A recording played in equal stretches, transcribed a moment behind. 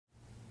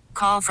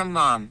call from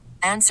mom.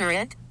 Answer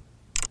it.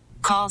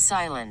 Call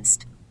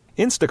silenced.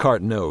 Instacart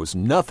knows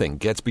nothing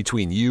gets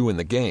between you and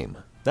the game.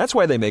 That's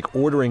why they make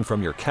ordering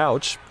from your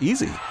couch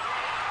easy.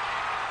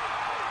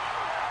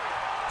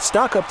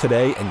 Stock up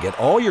today and get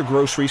all your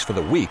groceries for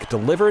the week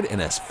delivered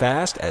in as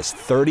fast as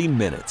 30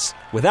 minutes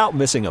without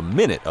missing a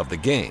minute of the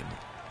game.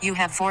 You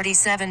have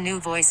 47 new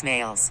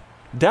voicemails.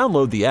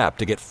 Download the app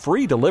to get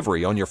free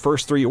delivery on your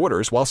first 3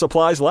 orders while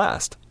supplies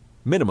last.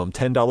 Minimum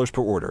 $10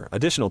 per order.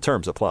 Additional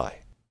terms apply.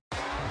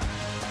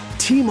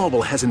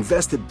 T-Mobile has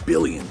invested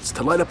billions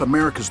to light up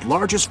America's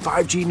largest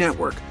 5G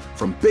network,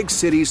 from big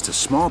cities to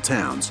small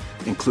towns,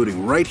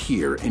 including right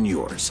here in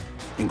yours.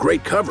 And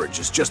great coverage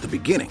is just the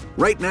beginning.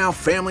 Right now,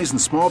 families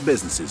and small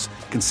businesses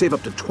can save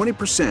up to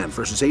 20%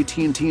 versus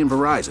AT&T and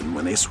Verizon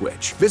when they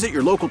switch. Visit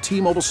your local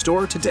T-Mobile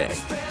store today.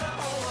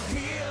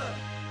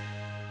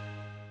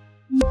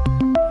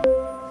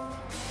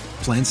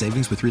 Plan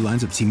savings with 3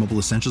 lines of T-Mobile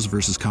Essentials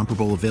versus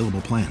comparable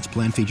available plans.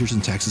 Plan features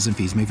and taxes and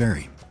fees may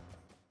vary.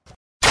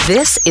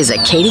 This is a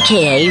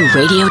KDKA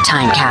radio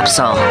time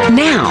capsule.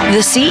 Now, the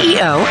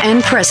CEO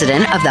and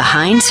president of the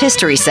Heinz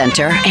History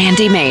Center,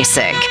 Andy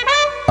Masich.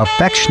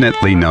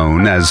 Affectionately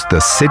known as the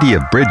City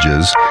of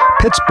Bridges,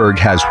 Pittsburgh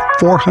has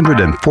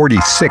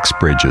 446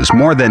 bridges,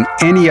 more than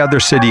any other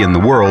city in the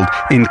world,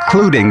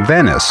 including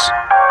Venice.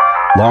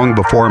 Long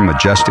before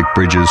majestic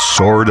bridges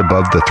soared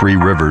above the 3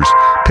 rivers,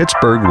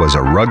 Pittsburgh was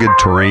a rugged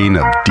terrain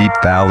of deep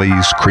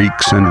valleys,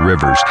 creeks, and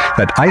rivers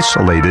that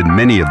isolated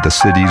many of the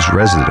city's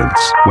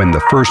residents. When the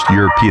first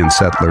European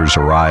settlers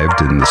arrived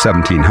in the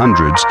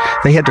 1700s,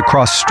 they had to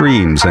cross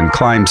streams and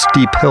climb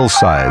steep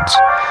hillsides.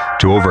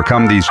 To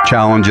overcome these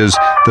challenges,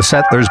 the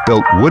settlers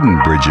built wooden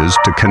bridges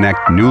to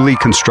connect newly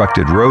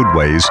constructed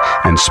roadways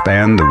and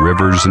span the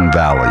rivers and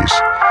valleys.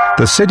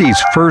 The city's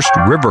first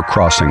river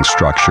crossing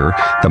structure,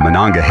 the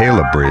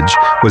Monongahela Bridge,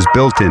 was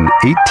built in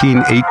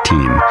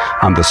 1818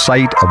 on the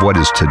site of what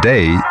is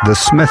today the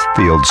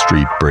Smithfield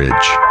Street Bridge.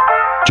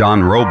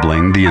 John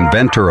Roebling, the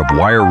inventor of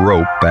wire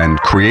rope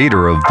and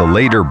creator of the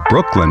later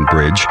Brooklyn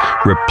Bridge,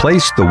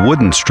 replaced the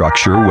wooden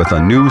structure with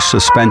a new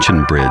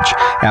suspension bridge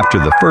after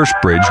the first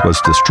bridge was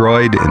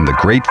destroyed in the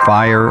Great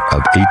Fire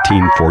of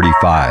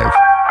 1845.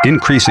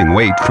 Increasing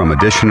weight from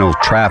additional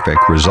traffic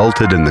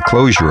resulted in the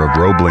closure of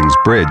Roebling's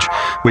Bridge,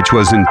 which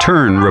was in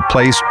turn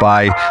replaced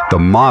by the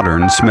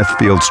modern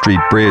Smithfield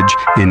Street Bridge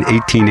in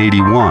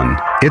 1881.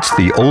 It's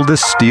the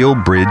oldest steel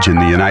bridge in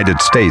the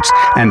United States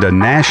and a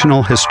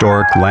National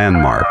Historic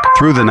Landmark.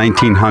 Through the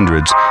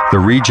 1900s, the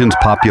region's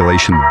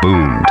population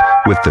boomed.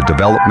 With the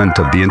development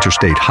of the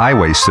interstate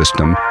highway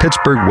system,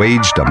 Pittsburgh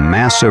waged a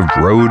massive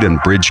road and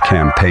bridge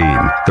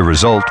campaign. The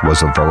result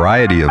was a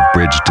variety of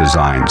bridge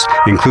designs,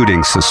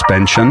 including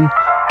suspension,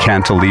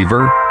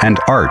 cantilever, and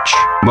arch,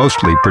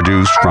 mostly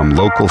produced from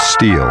local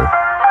steel.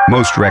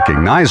 Most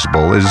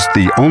recognizable is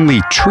the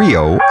only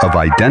trio of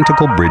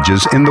identical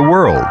bridges in the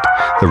world,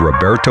 the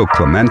Roberto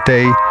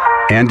Clemente,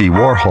 Andy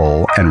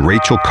Warhol, and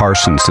Rachel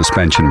Carson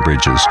suspension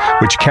bridges,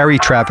 which carry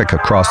traffic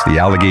across the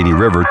Allegheny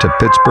River to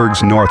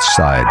Pittsburgh's north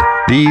side.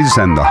 These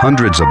and the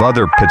hundreds of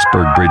other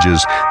Pittsburgh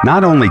bridges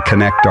not only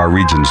connect our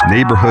region's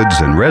neighborhoods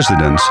and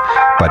residents,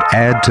 but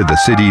add to the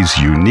city's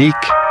unique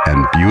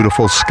and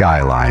beautiful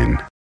skyline.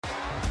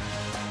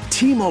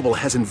 T-Mobile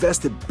has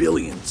invested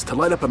billions to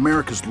light up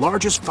America's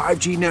largest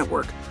 5G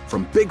network,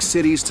 from big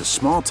cities to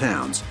small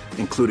towns,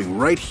 including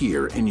right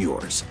here in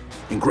yours.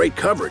 And great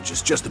coverage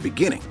is just the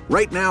beginning.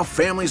 Right now,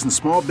 families and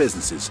small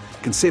businesses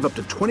can save up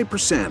to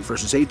 20%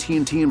 versus AT&T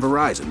and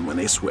Verizon when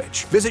they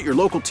switch. Visit your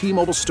local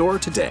T-Mobile store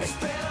today.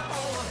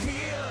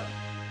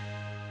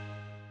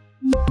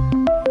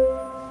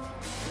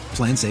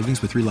 Plan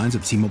savings with 3 lines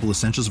of T-Mobile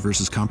Essentials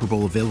versus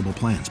comparable available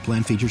plans.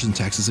 Plan features and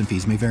taxes and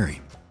fees may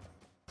vary.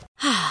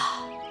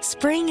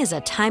 Spring is a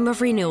time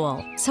of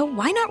renewal, so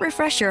why not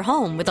refresh your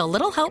home with a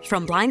little help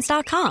from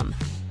Blinds.com?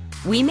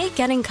 We make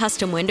getting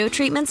custom window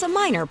treatments a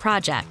minor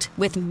project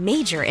with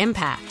major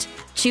impact.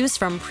 Choose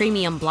from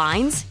premium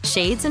blinds,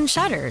 shades, and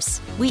shutters.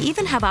 We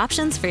even have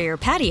options for your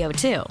patio,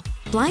 too.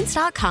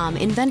 Blinds.com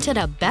invented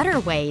a better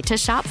way to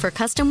shop for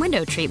custom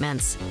window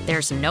treatments.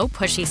 There's no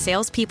pushy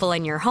salespeople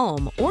in your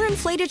home or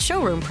inflated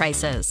showroom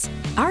prices.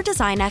 Our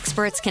design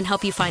experts can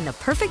help you find the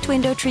perfect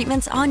window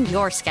treatments on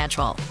your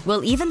schedule.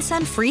 We'll even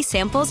send free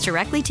samples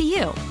directly to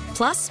you.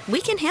 Plus, we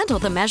can handle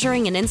the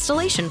measuring and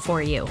installation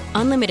for you.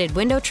 Unlimited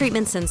window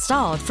treatments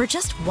installed for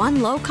just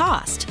one low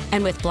cost.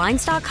 And with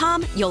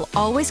Blinds.com, you'll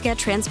always get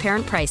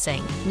transparent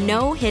pricing.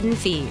 No hidden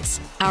fees.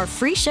 Our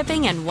free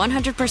shipping and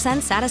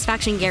 100%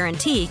 satisfaction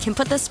guarantee can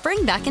put the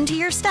spring back into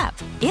your step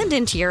and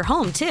into your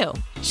home, too.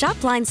 Shop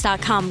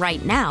Blinds.com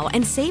right now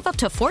and save up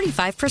to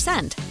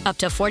 45%. Up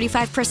to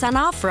 45%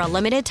 off for a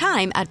limited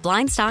time at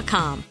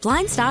Blinds.com.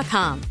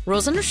 Blinds.com.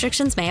 Rules and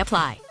restrictions may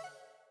apply.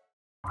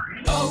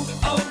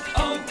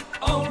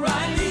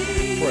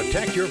 For a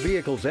Protect your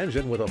vehicle's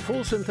engine with a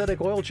full synthetic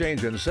oil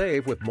change and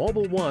save with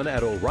Mobil 1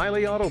 at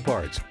O'Reilly Auto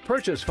Parts.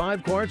 Purchase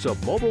 5 quarts of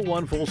Mobil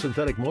 1 full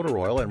synthetic motor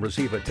oil and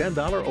receive a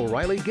 $10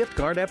 O'Reilly gift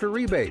card after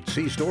rebate.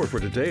 See store for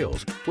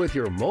details. With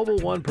your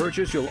Mobil 1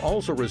 purchase, you'll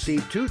also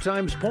receive 2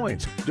 times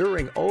points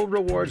during O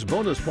Rewards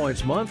Bonus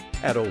Points Month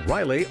at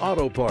O'Reilly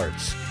Auto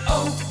Parts.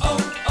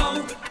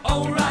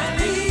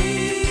 O'Reilly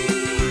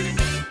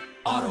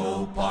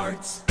Auto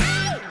Parts.